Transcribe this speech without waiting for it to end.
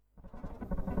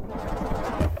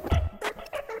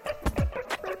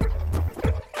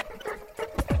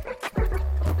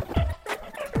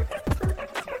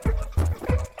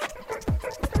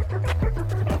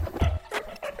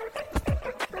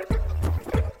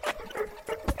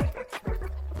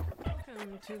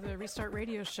to the Restart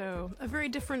Radio Show, a very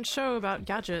different show about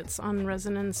gadgets on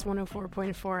Resonance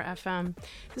 104.4 FM.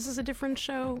 This is a different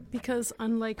show because,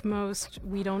 unlike most,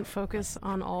 we don't focus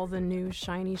on all the new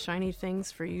shiny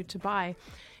things for you to buy.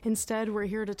 Instead, we're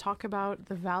here to talk about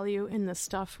the value in the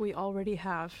stuff we already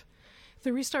have.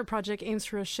 The Restart Project aims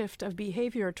for a shift of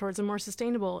behavior towards a more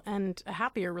sustainable and a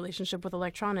happier relationship with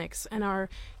electronics, and our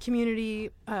community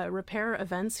repair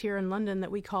events here in London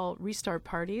that we call Restart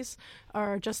Parties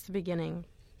are just the beginning.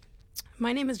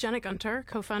 My name is Janet Gunter,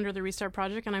 co-founder of the Restart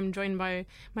Project, and I'm joined by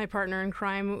my partner in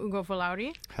crime, Ugo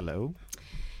Volauri. Hello.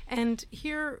 And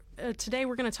here today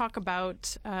we're going to talk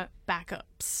about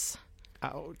backups.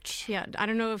 Ouch. Yeah, I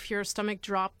don't know if your stomach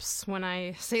drops when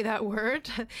I say that word.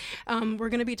 We're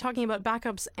going to be talking about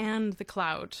backups and the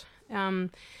cloud.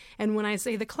 And when I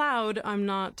say the cloud, I'm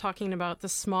not talking about the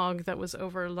smog that was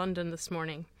over London this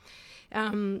morning.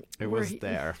 It was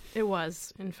there. It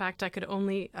was. In fact, I could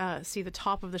only see the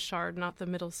top of the shard, not the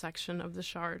middle section of the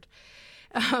shard.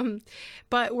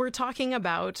 But we're talking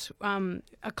about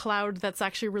a cloud that's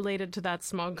actually related to that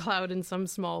smog cloud in some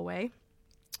small way,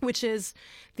 which is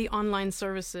the online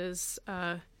services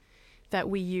that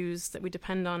we use, that we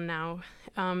depend on now,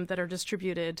 that are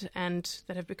distributed and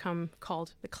that have become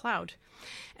called the cloud.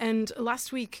 And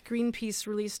last week, Greenpeace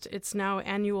released its now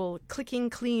annual Clicking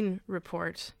Clean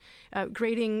report,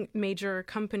 grading major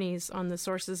companies on the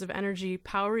sources of energy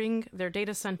powering their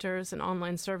data centers and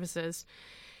online services.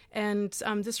 And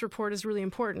this report is really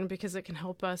important because it can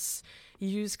help us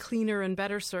use cleaner and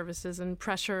better services and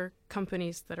pressure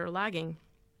companies that are lagging.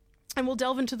 And we'll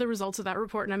delve into the results of that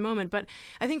report in a moment. But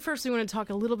I think first we want to talk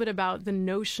a little bit about the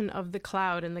notion of the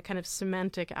cloud and the kind of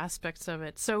semantic aspects of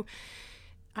it. So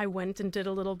I went and did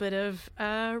a little bit of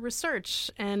research.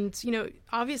 And, you know,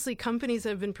 obviously companies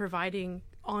have been providing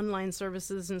online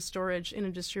services and storage in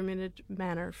a distributed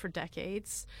manner for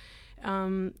decades.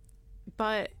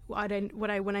 But when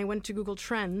I went to Google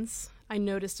Trends, I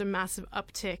noticed a massive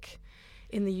uptick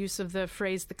in the use of the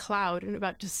phrase the cloud in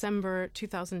about December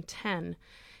 2010.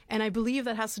 And I believe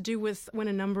that has to do with when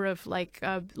a number of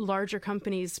larger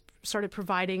companies started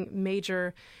providing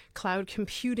major cloud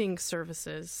computing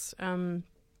services.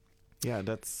 Yeah,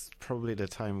 that's probably the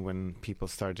time when people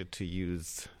started to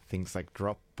use things like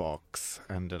Dropbox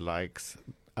and the likes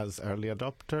as early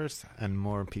adopters, and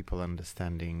more people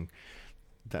understanding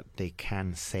that they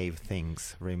can save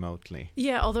things remotely.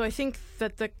 Yeah, although I think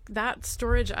that that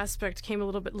storage aspect came a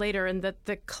little bit later, and that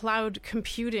the cloud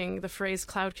computing, the phrase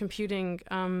cloud computing,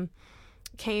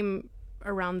 came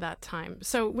around that time.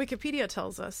 So Wikipedia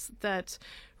tells us that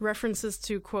references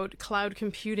to, quote, cloud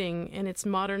computing in its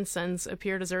modern sense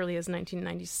appeared as early as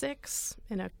 1996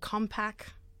 in a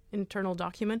Compaq internal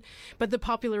document, but the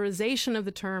popularization of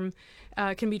the term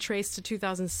can be traced to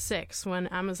 2006 when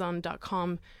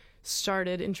Amazon.com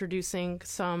started introducing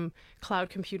some cloud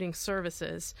computing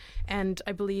services. And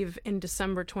I believe in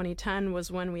December 2010 was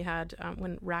when we had,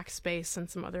 when Rackspace and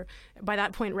some other, by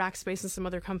that point, Rackspace and some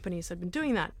other companies had been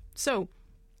doing that. So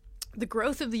the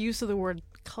growth of the use of the word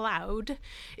cloud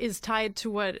is tied to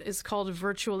what is called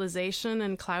virtualization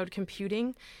and cloud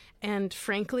computing. And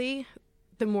frankly,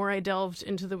 the more I delved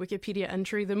into the Wikipedia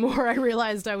entry, the more I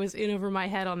realized I was in over my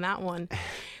head on that one.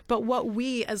 But what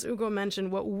we, as Ugo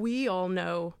mentioned, what we all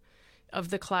know of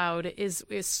the cloud is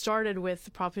started with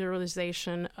the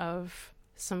popularization of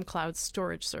some cloud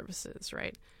storage services,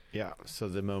 right? Yeah, so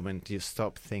the moment you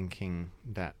stop thinking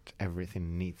that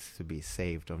everything needs to be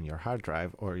saved on your hard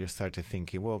drive, or you started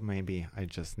thinking, well, maybe I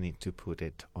just need to put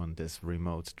it on this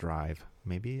remote drive,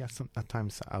 maybe at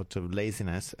times out of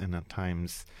laziness and at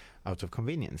times out of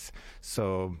convenience.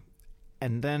 So,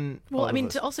 and then... Well, I mean,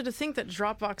 to think that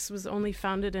Dropbox was only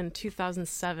founded in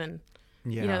 2007...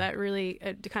 Yeah. You know, that really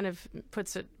kind of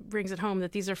brings it home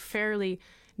that these are fairly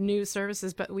new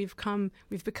services, but we've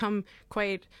become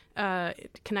quite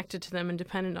connected to them and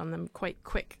dependent on them quite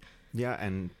quick. Yeah,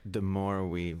 and the more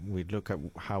we look at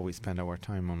how we spend our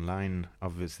time online,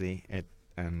 obviously,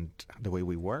 and the way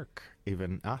we work,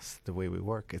 even us, the way we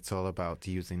work, it's all about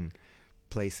using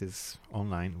places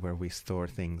online where we store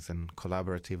things and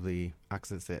collaboratively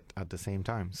access it at the same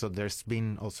time. So there's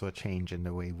been also a change in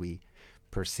the way we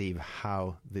perceive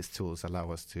how these tools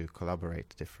allow us to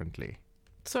collaborate differently.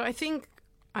 So I think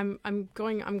I'm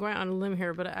going on a limb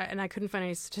here, but I couldn't find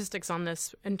any statistics on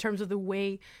this in terms of the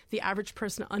way the average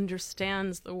person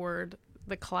understands the word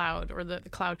the cloud or the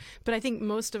cloud. But I think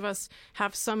most of us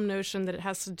have some notion that it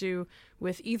has to do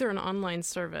with either an online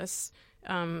service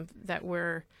that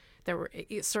we're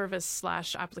service /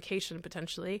 application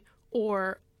potentially,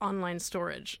 or online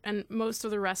storage. And most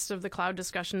of the rest of the cloud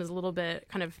discussion is a little bit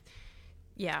kind of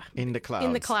yeah, in the clouds.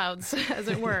 In the clouds, as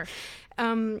it were.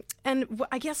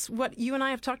 I guess what you and I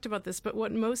have talked about this, but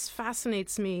what most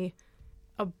fascinates me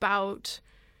about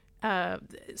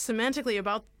semantically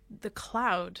about the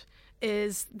cloud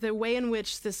is the way in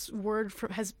which this word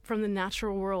from the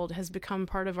natural world has become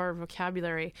part of our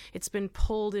vocabulary. It's been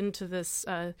pulled into this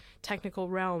technical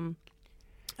realm,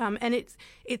 and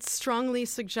it strongly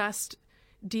suggests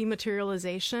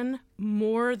dematerialization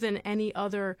more than any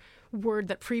other word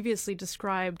that previously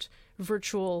described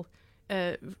virtual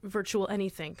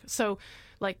anything. So,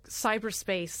 like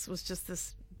cyberspace was just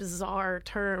this bizarre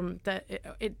term that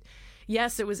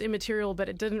yes, it was immaterial, but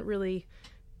it didn't really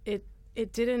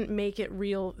it didn't make it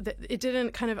real. It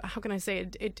didn't kind of, how can I say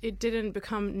it? It didn't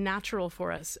become natural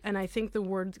for us. And I think the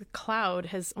word cloud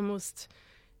has almost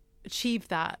achieved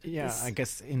that. Yeah, I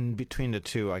guess in between the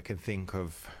two, I can think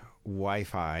of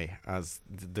Wi-Fi as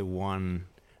the one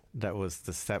that was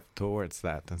the step towards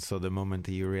that. And so the moment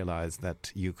that you realize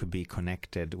that you could be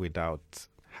connected without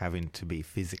having to be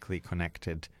physically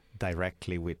connected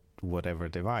directly with whatever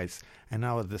device. And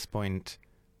now at this point,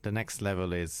 the next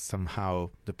level is somehow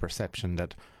the perception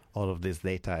that all of this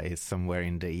data is somewhere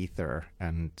in the ether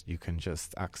and you can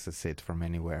just access it from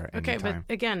anywhere, anytime. Okay,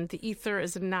 but again, the ether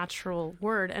is a natural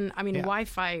word. And I mean,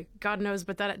 Wi-Fi, God knows,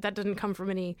 but that didn't come from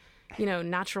any,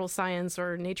 natural science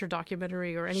or nature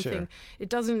documentary or anything. Sure. It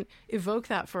doesn't evoke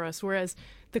that for us. Whereas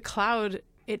the cloud,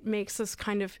 it makes us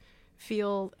kind of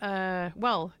feel,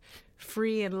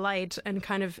 free and light, and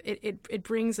kind of, it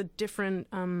brings a different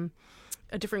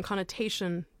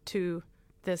connotation to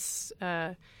this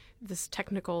this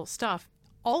technical stuff.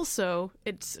 Also,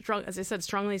 as I said,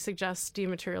 strongly suggests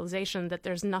dematerialization, that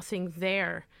there's nothing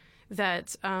there,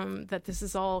 that this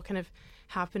is all kind of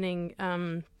happening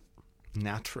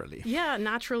naturally. Yeah,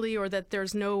 naturally, or that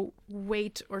there's no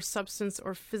weight or substance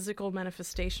or physical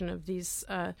manifestation of these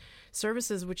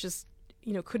services, which is,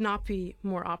 could not be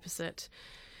more opposite.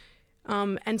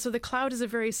 And so the cloud is a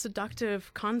very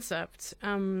seductive concept.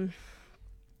 When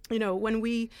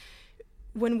we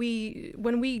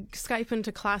Skype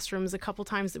into classrooms, a couple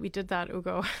times that we did that,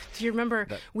 Ugo, do you remember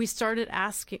we started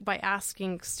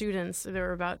asking students, they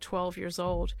were about 12 years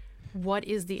old, what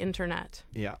is the internet?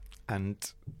 Yeah,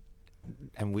 and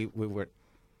we were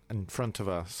in front of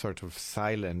a sort of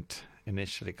silent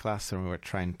initially classroom. We were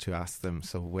trying to ask them,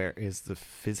 so where is the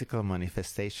physical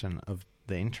manifestation of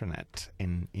the internet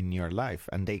in your life?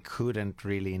 And they couldn't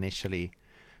really initially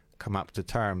come up to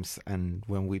terms. And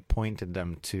when we pointed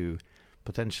them to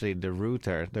potentially the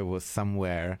router that was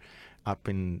somewhere up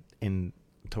in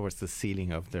towards the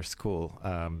ceiling of their school,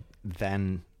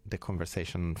 then the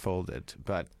conversation unfolded.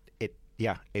 But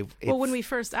when we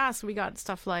first asked, we got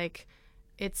stuff like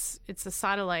it's a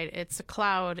satellite, it's a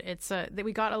cloud,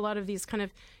 we got a lot of these kind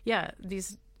of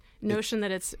these notion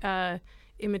that it's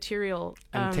immaterial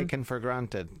and taken for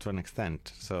granted to an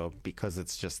extent. So because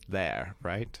it's just there,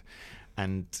 right?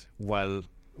 And while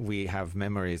we have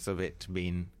memories of it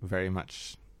being very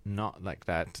much not like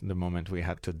that, the moment we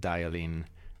had to dial in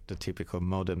the typical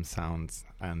modem sounds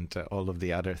and all of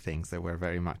the other things that were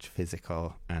very much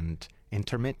physical and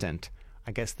intermittent,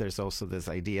 I guess there's also this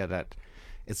idea that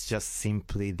it's just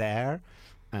simply there,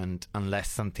 and unless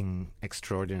something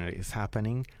extraordinary is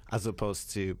happening, as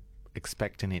opposed to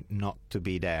expecting it not to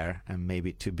be there and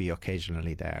maybe to be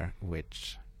occasionally there,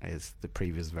 which is the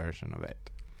previous version of it.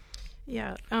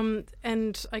 Yeah,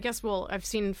 and I guess, I've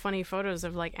seen funny photos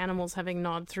of like animals having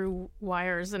gnawed through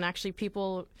wires, and actually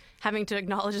people having to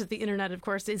acknowledge that the internet, of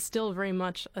course, is still very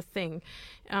much a thing.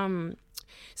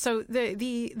 So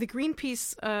the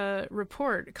Greenpeace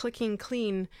report, Clicking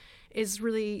Clean, is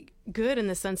really good in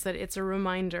the sense that it's a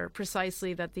reminder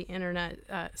precisely that the internet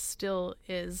still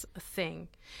is a thing.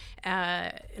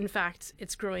 In fact,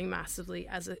 it's growing massively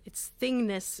its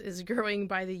thingness is growing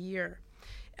by the year.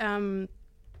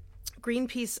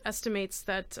 Greenpeace estimates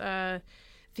that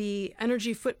the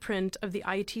energy footprint of the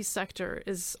IT sector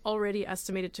is already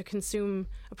estimated to consume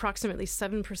approximately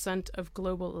 7% of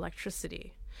global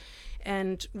electricity.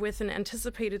 And with an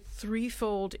anticipated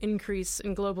threefold increase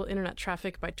in global internet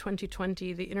traffic by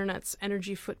 2020, the internet's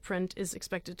energy footprint is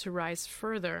expected to rise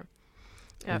further,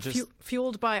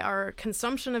 fueled by our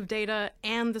consumption of data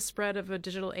and the spread of a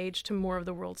digital age to more of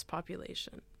the world's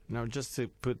population. Now, just to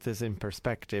put this in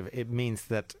perspective, it means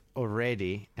that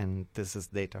already, and this is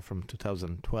data from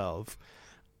 2012,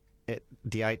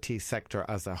 the IT sector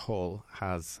as a whole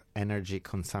has energy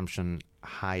consumption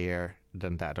higher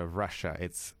than that of Russia.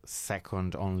 It's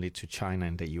second only to China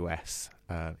and the US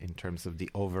in terms of the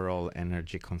overall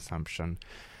energy consumption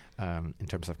in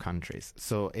terms of countries.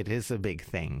 So it is a big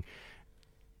thing.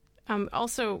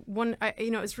 Also,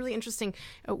 it's really interesting.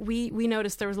 We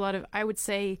noticed there was a lot of, I would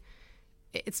say,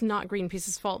 it's not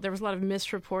Greenpeace's fault. There was a lot of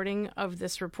misreporting of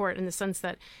this report in the sense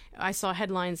that I saw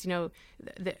headlines,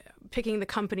 picking the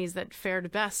companies that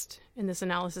fared best in this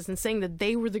analysis and saying that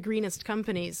they were the greenest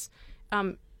companies.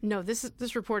 No,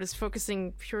 this report is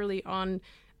focusing purely on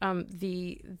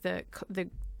the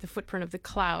footprint of the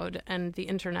cloud and the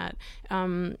internet.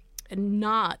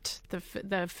 Not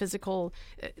the physical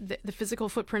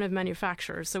footprint of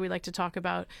manufacturers. So we like to talk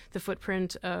about the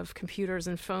footprint of computers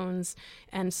and phones.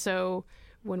 And so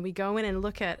when we go in and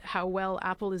look at how well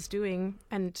Apple is doing,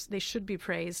 and they should be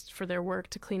praised for their work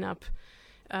to clean up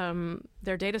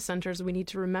their data centers, we need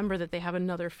to remember that they have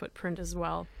another footprint as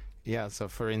well. Yeah. So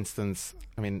for instance,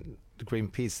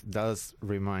 Greenpeace does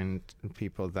remind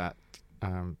people that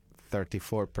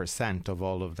 34% of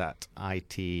all of that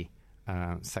IT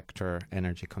sector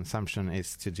energy consumption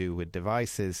is to do with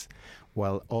devices,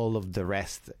 while all of the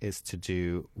rest is to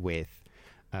do with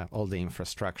all the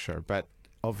infrastructure. But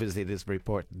obviously this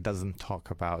report doesn't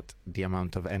talk about the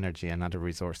amount of energy and other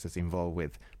resources involved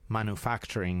with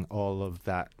manufacturing all of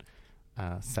that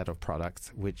set of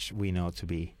products, which we know to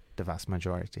be the vast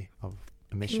majority of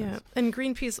emissions. Yeah, and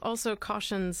Greenpeace also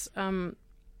cautions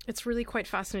it's really quite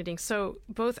fascinating. So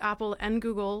both Apple and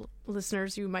Google,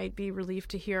 listeners, you might be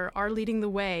relieved to hear, are leading the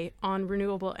way on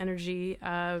renewable energy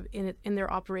in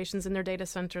their operations, in their data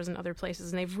centers and other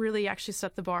places. And they've really actually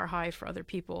set the bar high for other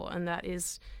people, and that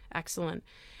is excellent.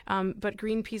 But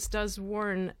Greenpeace does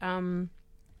warn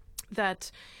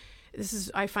that this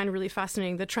is, I find really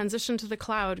fascinating. The transition to the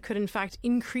cloud could in fact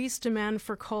increase demand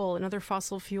for coal and other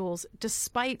fossil fuels,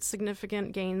 despite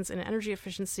significant gains in energy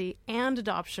efficiency and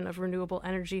adoption of renewable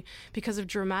energy, because of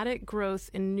dramatic growth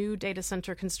in new data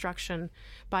center construction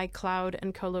by cloud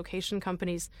and co-location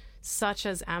companies such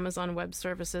as Amazon Web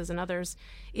Services and others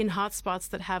in hotspots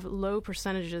that have low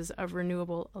percentages of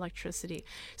renewable electricity.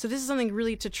 So this is something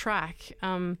really to track,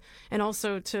 and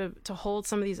also to hold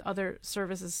some of these other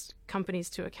services companies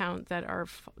to account that are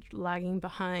lagging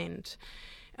behind.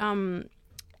 But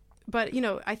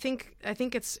I think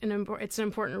it's an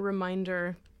important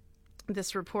reminder,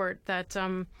 this report, that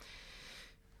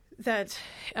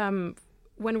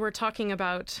when we're talking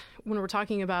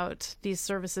about these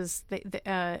services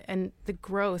and the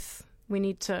growth, we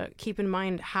need to keep in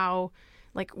mind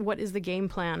what is the game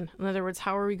plan? In other words,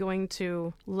 how are we going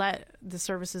to let the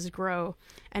services grow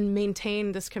and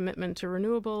maintain this commitment to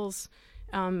renewables?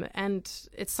 And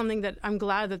it's something that I'm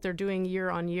glad that they're doing year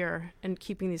on year and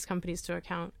keeping these companies to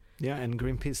account. Yeah, and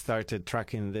Greenpeace started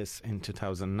tracking this in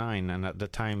 2009, and at the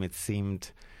time it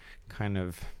seemed kind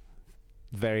of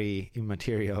very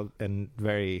immaterial and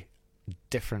very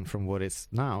different from what it's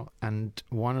now. And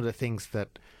one of the things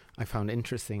that I found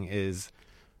interesting is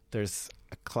there's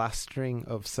a clustering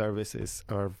of services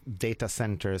or data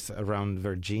centers around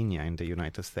Virginia in the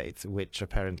United States, which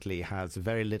apparently has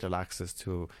very little access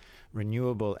to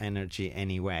renewable energy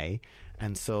anyway.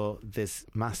 And so this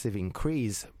massive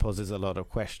increase poses a lot of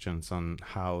questions on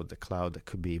how the cloud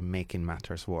could be making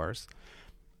matters worse.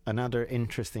 Another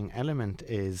interesting element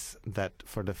is that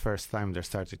for the first time they're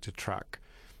starting to track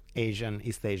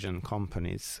East Asian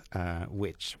companies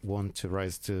which want to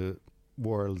rise to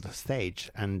world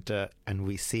stage, and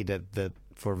we see that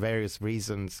for various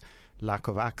reasons, lack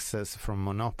of access from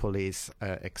monopolies,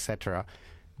 etc.,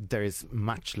 there is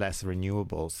much less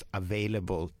renewables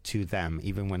available to them,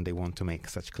 even when they want to make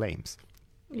such claims.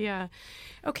 Yeah.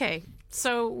 Okay.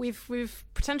 So we've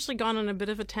potentially gone on a bit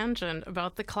of a tangent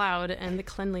about the cloud and the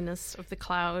cleanliness of the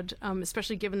cloud,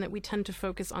 especially given that we tend to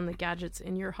focus on the gadgets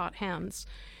in your hot hands.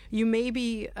 You may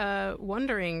be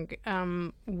wondering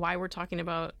why we're talking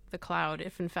about the cloud,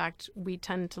 if in fact we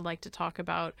tend to like to talk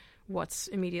about what's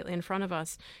immediately in front of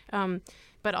us.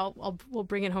 But we'll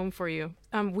bring it home for you.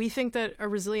 We think that a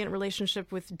resilient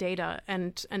relationship with data,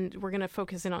 and we're going to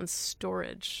focus in on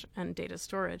storage and data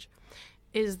storage,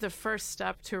 is the first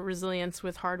step to resilience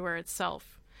with hardware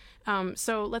itself.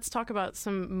 So let's talk about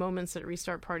some moments at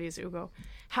restart parties, Ugo.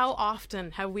 How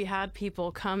often have we had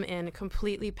people come in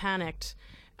completely panicked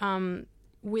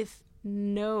with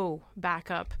no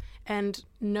backup and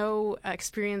no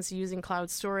experience using cloud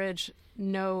storage,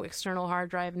 no external hard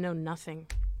drive, no nothing?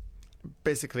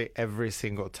 Basically, every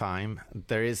single time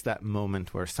there is that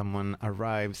moment where someone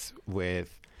arrives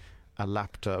with a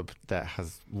laptop that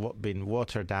has been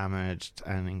water damaged,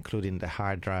 and including the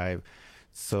hard drive.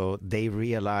 So they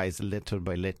realize little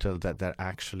by little that there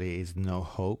actually is no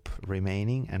hope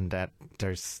remaining, and that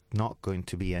there's not going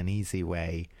to be an easy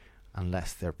way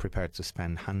unless they're prepared to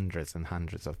spend hundreds and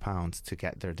hundreds of pounds to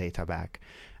get their data back.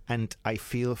 And I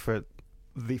feel for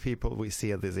the people we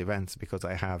see at these events, because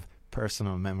I have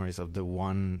personal memories of the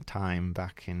one time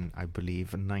back in, I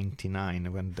believe,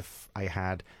 99 when I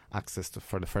had access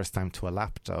for the first time to a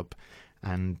laptop,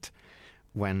 and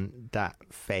when that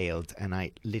failed and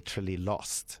I literally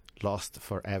lost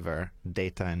forever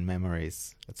data and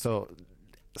memories. So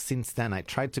since then I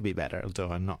tried to be better,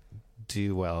 although I'm not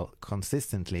do well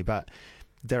consistently, but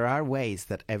there are ways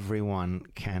that everyone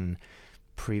can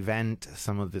prevent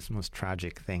some of these most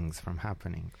tragic things from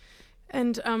happening.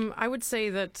 And I would say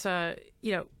that,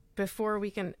 before we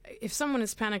can, if someone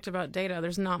is panicked about data,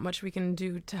 there's not much we can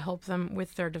do to help them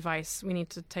with their device. We need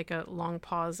to take a long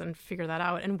pause and figure that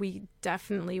out. And we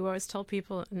always tell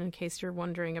people, and in case you're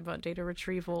wondering about data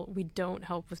retrieval, we don't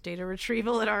help with data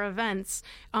retrieval at our events.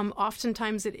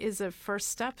 Oftentimes it is a first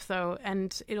step, though,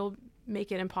 and it'll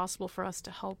make it impossible for us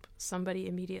to help somebody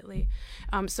immediately.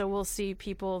 So we'll see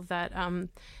people that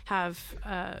have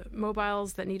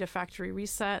mobiles that need a factory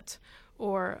reset,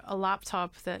 or a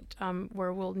laptop that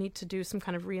where we'll need to do some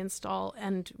kind of reinstall,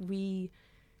 and we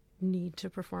need to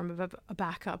perform a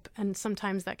backup. And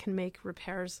sometimes that can make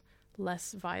repairs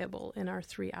less viable in our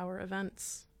 3-hour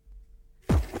events.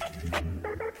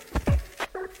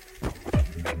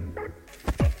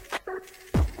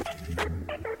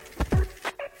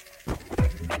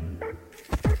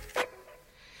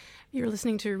 You're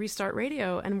listening to Restart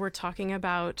Radio, and we're talking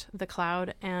about the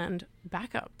cloud and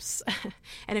backups.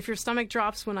 And if your stomach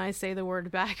drops when I say the word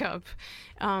backup,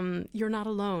 you're not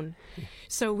alone.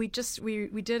 So we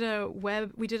did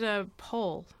a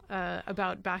poll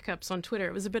about backups on Twitter.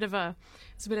 It was a bit of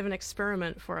an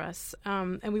experiment for us,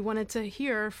 and we wanted to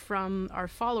hear from our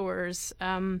followers.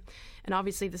 And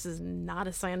obviously, this is not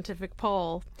a scientific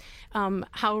poll.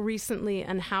 How recently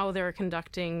and how they're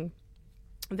conducting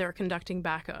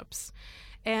backups.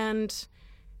 And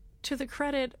to the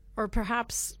credit, or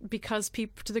perhaps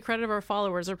to the credit of our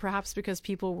followers, or perhaps because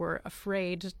people were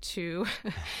afraid to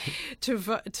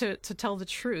tell the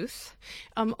truth,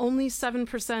 only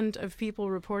 7% of people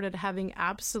reported having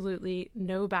absolutely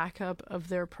no backup of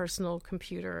their personal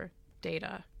computer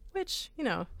data, which,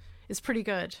 is pretty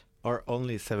good. Or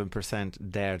only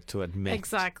 7% dare to admit.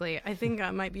 Exactly. I think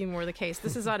that might be more the case.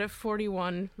 This is out of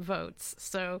 41 votes.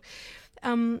 So,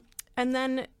 and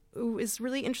then it's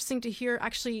really interesting to hear,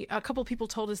 actually, a couple people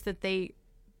told us that they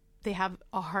have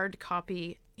a hard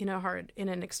copy in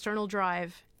an external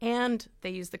drive, and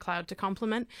they use the cloud to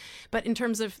complement. But in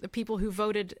terms of the people who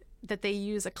voted that they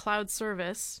use a cloud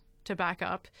service to back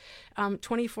up,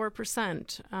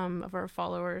 24% of our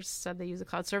followers said they use a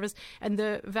cloud service, and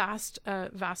the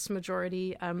vast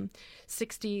majority,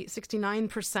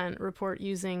 69% report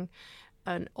using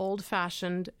an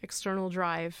old-fashioned external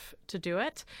drive to do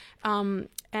it,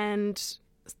 and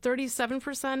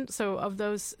 37%. So of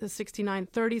those 69,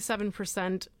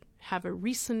 37% have a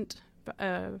recent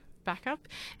backup,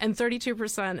 and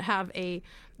 32% have a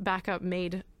backup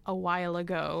made a while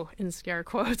ago, in scare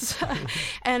quotes.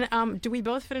 And do we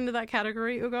both fit into that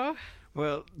category, Ugo?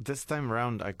 Well, this time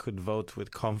around, I could vote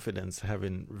with confidence,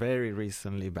 having very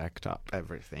recently backed up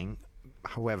everything.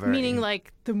 However, meaning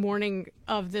like the morning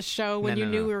of this show when you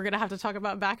knew we were going to have to talk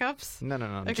about backups? No.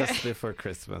 Okay. Just before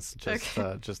Christmas,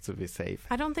 just to be safe.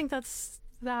 I don't think that's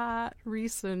that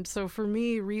recent. So for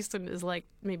me, recent is like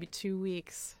maybe 2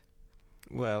 weeks.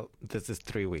 Well, this is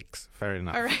 3 weeks. Fair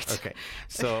enough. All right. Okay.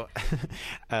 So,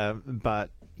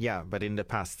 but in the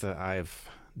past, I've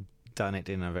done it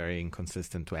in a very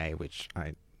inconsistent way, which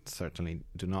I certainly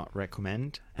do not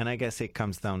recommend. And I guess it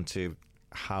comes down to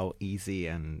how easy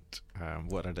and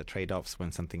what are the trade-offs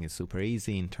when something is super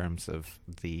easy in terms of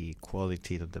the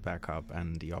quality of the backup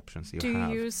and the options you have.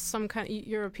 Do you use some kind?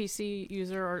 You're a PC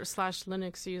user or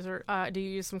 /Linux user. Do you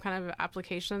use some kind of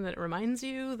application that reminds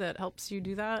you, that helps you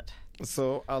do that?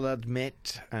 So I'll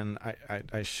admit, and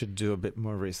I should do a bit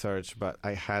more research, but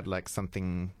I had like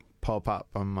something pop up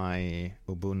on my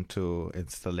Ubuntu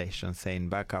installation saying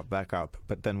backup.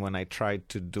 But then when I tried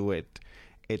to do it,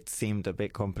 it seemed a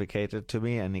bit complicated to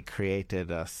me, and it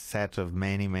created a set of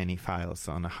many files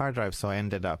on a hard drive. So I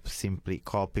ended up simply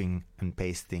copying and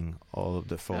pasting all of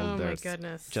the folders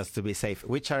just to be safe,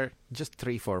 which are just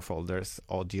 3-4 folders: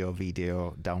 audio,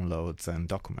 video, downloads, and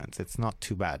documents. It's not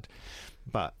too bad,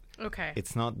 but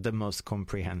it's not the most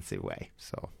comprehensive way.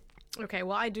 So. Okay,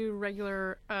 well, I do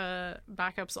regular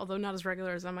backups, although not as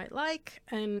regular as I might like,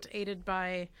 and aided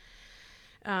by,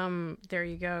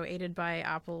 aided by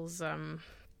Apple's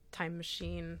Time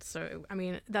Machine. So, I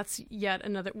mean, that's yet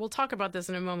another... We'll talk about this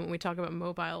in a moment when we talk about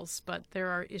mobiles, but there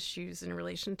are issues in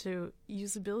relation to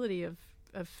usability of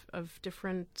of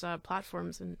different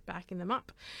platforms and backing them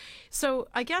up. So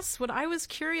I guess what I was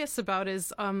curious about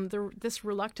is this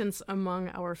reluctance among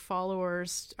our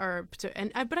followers, but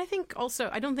I think also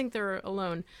I don't think they're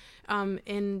alone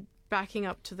in backing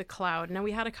up to the cloud. Now,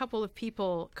 we had a couple of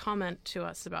people comment to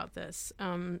us about this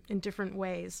in different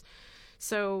ways.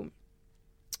 So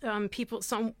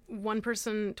one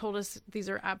person told us these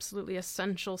are absolutely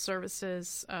essential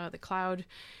services, the cloud.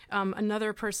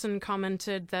 Another person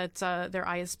commented that their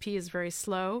ISP is very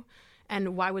slow,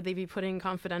 and why would they be putting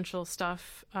confidential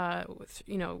stuff? Why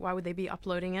would they be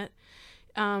uploading it?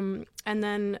 And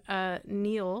then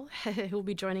Neil, who will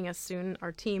be joining us soon,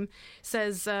 our team,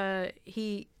 says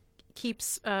he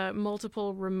keeps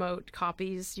multiple remote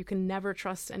copies. You can never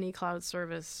trust any cloud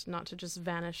service not to just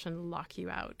vanish and lock you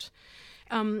out.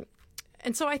 And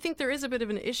so I think there is a bit of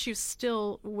an issue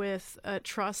still with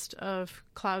trust of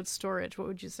cloud storage. What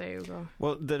would you say, Ugo?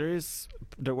 Well,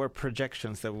 there were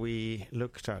projections that we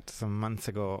looked at some months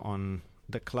ago on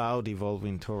the cloud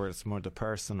evolving towards more the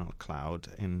personal cloud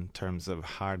in terms of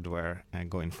hardware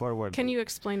going forward. Can you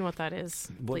explain what that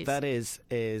is, please? What that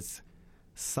is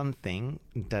something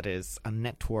that is a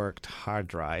networked hard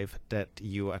drive that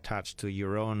you attach to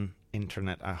your own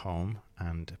internet at home,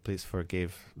 and please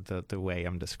forgive the way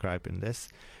I'm describing this,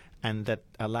 and that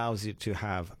allows you to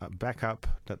have a backup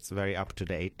that's very up to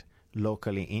date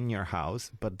locally in your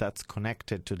house, but that's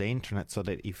connected to the internet so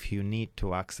that if you need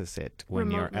to access it when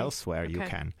remotely. You're elsewhere, you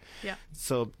can. Yeah.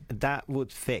 So that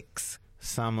would fix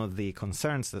some of the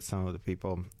concerns that some of the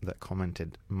people that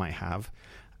commented might have.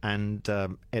 And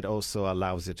it also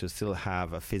allows you to still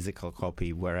have a physical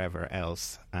copy wherever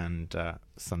else, and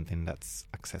something that's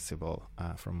accessible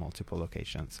from multiple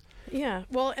locations. Yeah,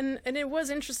 well, and it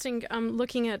was interesting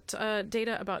looking at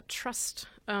data about trust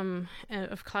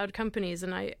of cloud companies.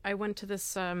 And I went to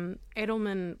this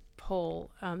Edelman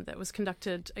poll that was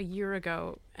conducted a year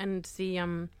ago. And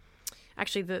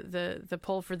actually, the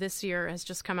poll for this year has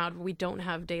just come out. We don't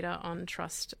have data on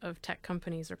trust of tech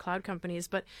companies or cloud companies.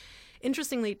 But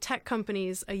interestingly, tech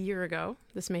companies a year ago,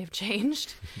 this may have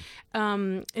changed,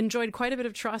 enjoyed quite a bit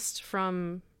of trust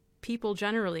from people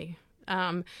generally.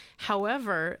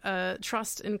 However,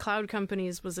 trust in cloud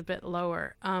companies was a bit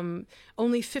lower.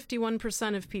 Only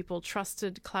 51% of people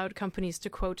trusted cloud companies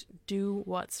to, quote, do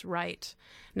what's right.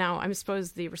 Now, I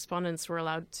suppose the respondents were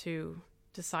allowed to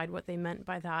decide what they meant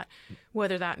by that,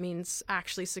 whether that means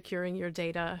actually securing your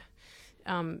data,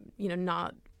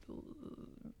 not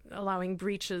allowing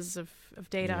breaches of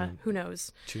data. Who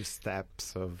knows? 2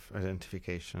 steps of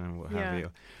identification and what have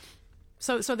you.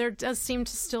 So there does seem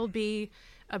to still be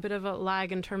a bit of a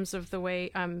lag in terms of the way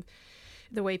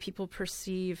people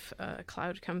perceive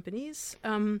cloud companies.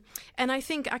 And I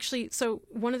think actually, so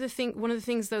one of the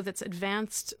things though that's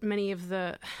advanced many of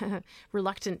the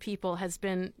reluctant people has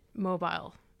been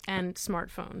mobile and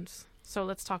smartphones. So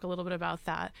let's talk a little bit about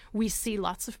that. We see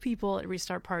lots of people at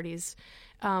restart parties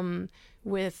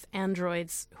with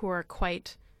Androids who are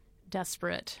quite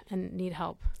desperate and need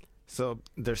help. So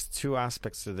there's 2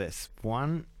 aspects to this.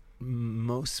 One,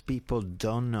 most people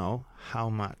don't know how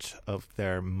much of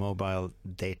their mobile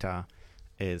data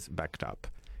is backed up.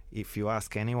 If you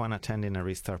ask anyone attending a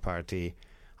restart party,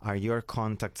 are your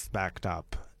contacts backed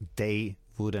up? They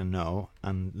wouldn't know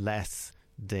unless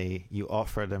you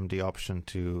offer them the option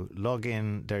to log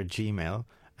in their Gmail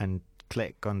and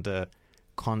click on the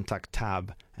contact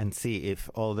tab and see if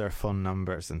all their phone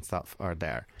numbers and stuff are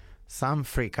there. Some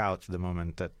freak out the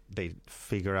moment that they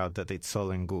figure out that it's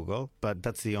all in Google, but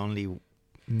that's the only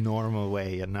normal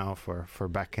way now for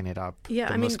backing it up.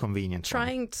 Yeah, most convenient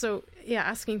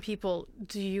asking people,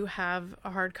 do you have a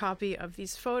hard copy of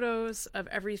these photos of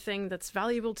everything that's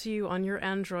valuable to you on your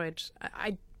Android?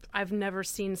 I've never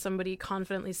seen somebody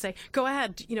confidently say, go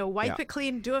ahead, wipe it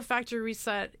clean, do a factory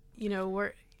reset,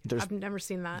 I've never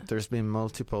seen that. There's been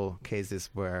multiple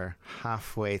cases where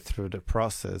halfway through the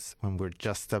process, when we're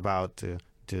just about to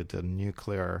do the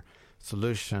nuclear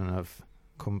solution of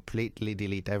completely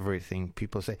delete everything,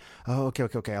 people say, oh,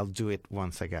 okay, I'll do it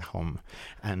once I get home.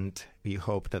 And we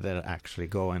hope that they'll actually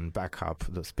go and back up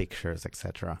those pictures,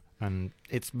 etc. And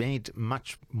it's made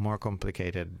much more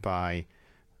complicated by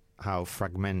how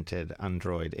fragmented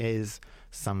Android is.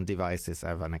 Some devices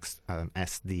have an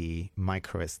SD,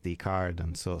 micro SD card,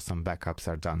 and so some backups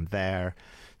are done there.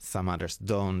 Some others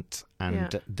don't.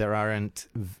 And there aren't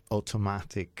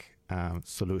automatic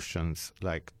solutions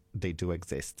like they do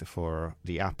exist for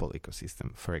the Apple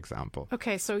ecosystem, for example.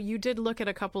 Okay, so you did look at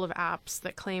a couple of apps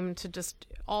that claim to just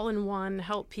all-in-one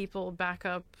help people back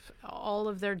up all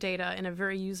of their data in a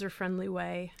very user-friendly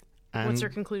way. And what's your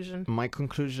conclusion? My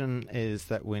conclusion is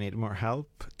that we need more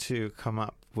help to come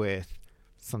up with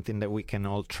something that we can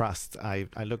all trust. I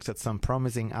looked at some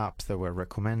promising apps that were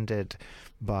recommended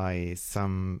by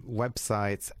some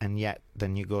websites, and yet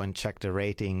then you go and check the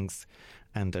ratings,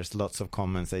 and there's lots of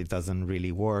comments that it doesn't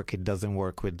really work. It doesn't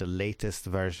work with the latest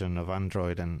version of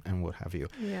Android and what have you.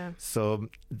 Yeah. So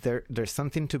there's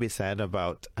something to be said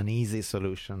about an easy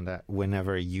solution that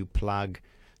whenever you plug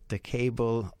the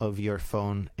cable of your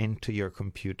phone into your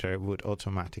computer would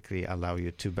automatically allow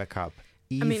you to back up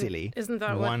easily. Isn't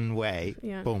that one way?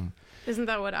 Yeah. Boom. Isn't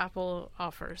that what Apple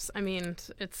offers? I mean,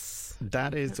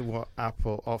 That is what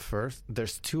Apple offers.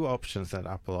 There's two options that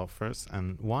Apple offers,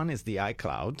 and one is the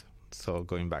iCloud, so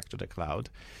going back to the cloud.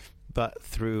 But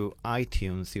through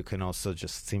iTunes, you can also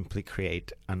just simply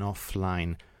create an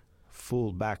offline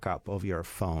full backup of your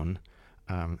phone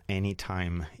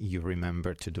anytime you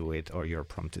remember to do it or you're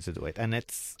prompted to do it. And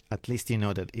it's, at least you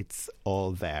know that it's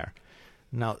all there.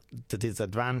 Now, the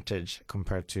disadvantage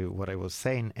compared to what I was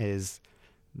saying is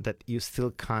that you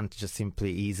still can't just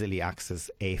simply easily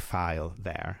access a file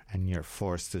there, and you're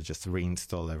forced to just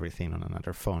reinstall everything on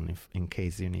another phone in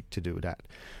case you need to do that.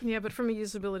 Yeah, but from a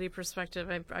usability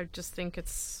perspective, I just think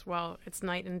it's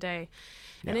night and day.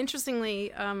 Yeah. And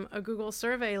interestingly, a Google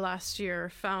survey last year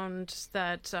found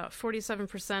that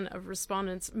 47% of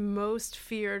respondents most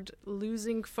feared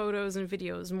losing photos and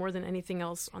videos more than anything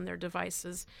else on their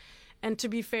devices. And to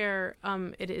be fair,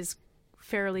 it is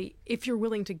fairly, if you're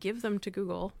willing to give them to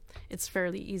Google, it's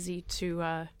fairly easy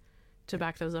to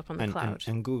back those up on the cloud.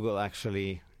 And Google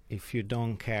actually, if you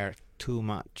don't care too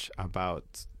much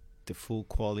about the full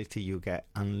quality, you get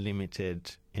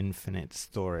unlimited, infinite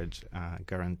storage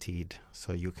guaranteed,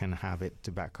 so you can have it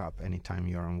to back up anytime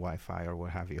you're on Wi-Fi or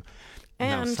what have you.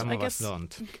 And now, some I of guess us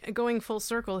don't. Going full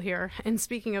circle here, and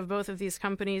speaking of both of these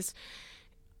companies,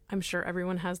 I'm sure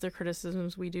everyone has their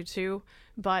criticisms, we do too,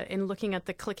 but in looking at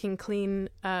the clicking clean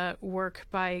work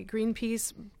by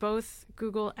Greenpeace, both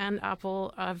Google and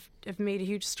Apple have made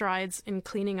huge strides in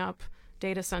cleaning up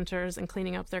data centers and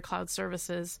cleaning up their cloud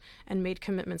services and made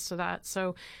commitments to that.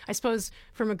 So I suppose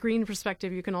from a green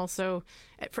perspective, you can also,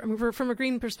 from a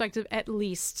green perspective, at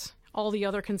least, all the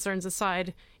other concerns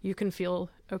aside, you can feel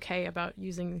okay about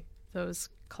using those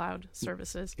cloud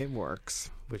services. It works,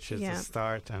 which is a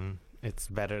start, and it's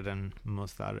better than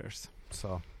most others.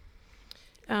 So,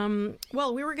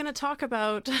 well, we were going to talk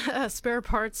about spare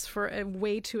parts for a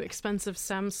way too expensive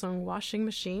Samsung washing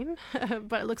machine,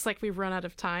 but it looks like we've run out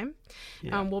of time.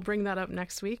 Yeah. We'll bring that up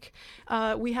next week.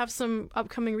 We have some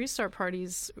upcoming restart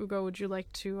parties. Ugo, would you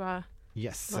like to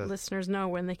let listeners know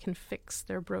when they can fix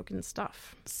their broken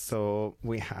stuff? So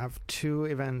we have two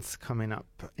events coming up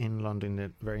in London in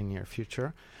the very near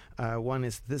future. One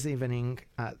is this evening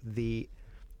at the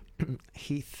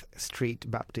Heath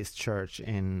Street Baptist Church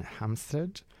in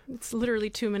Hampstead. It's literally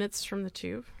 2 minutes from the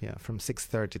tube. Yeah, from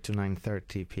 6:30 to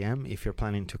 9:30 p.m. If you're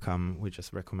planning to come, we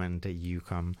just recommend that you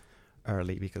come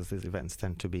early because these events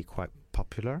tend to be quite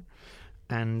popular.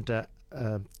 And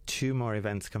two more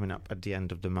events coming up at the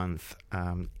end of the month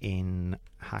in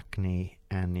Hackney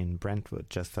and in Brentwood,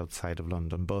 just outside of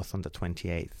London, both on the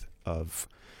 28th of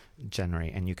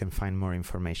January. And you can find more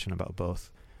information about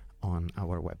both on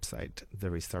our website,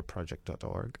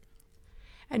 therestartproject.org.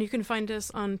 And you can find us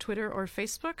on Twitter or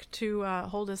Facebook to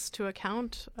hold us to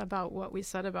account about what we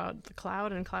said about the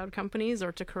cloud and cloud companies,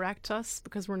 or to correct us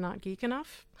because we're not geek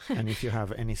enough. And if you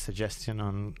have any suggestion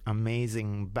on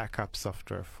amazing backup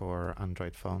software for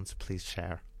Android phones, please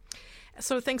share.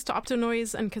 So thanks to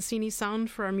Optonoise and Cassini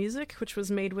Sound for our music, which was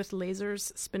made with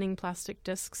lasers, spinning plastic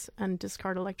discs, and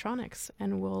discard electronics.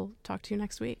 And we'll talk to you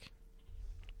next week.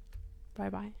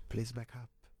 Bye-bye. Please back up.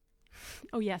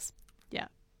 Oh, yes. Yeah.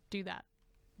 Do that.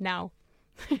 Now.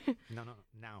 No,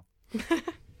 now.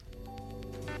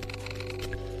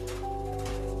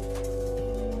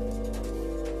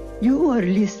 You are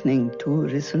listening to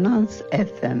Resonance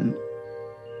FM.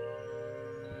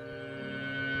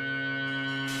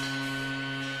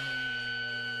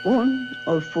 On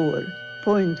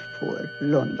 4.4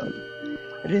 London.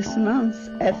 Resonance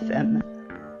FM.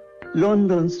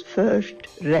 London's first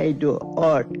radio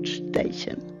art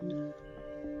station.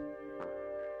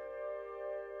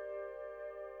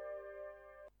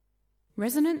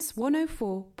 Resonance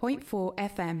 104.4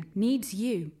 FM needs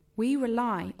you. We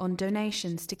rely on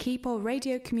donations to keep our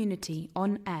radio community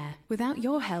on air. Without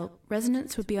your help,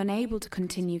 Resonance would be unable to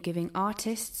continue giving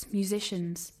artists,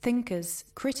 musicians, thinkers,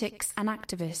 critics and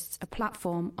activists a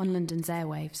platform on London's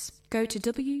airwaves. Go to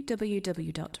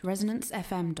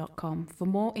www.resonancefm.com for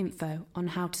more info on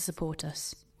how to support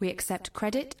us. We accept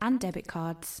credit and debit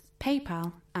cards,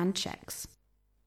 PayPal and cheques.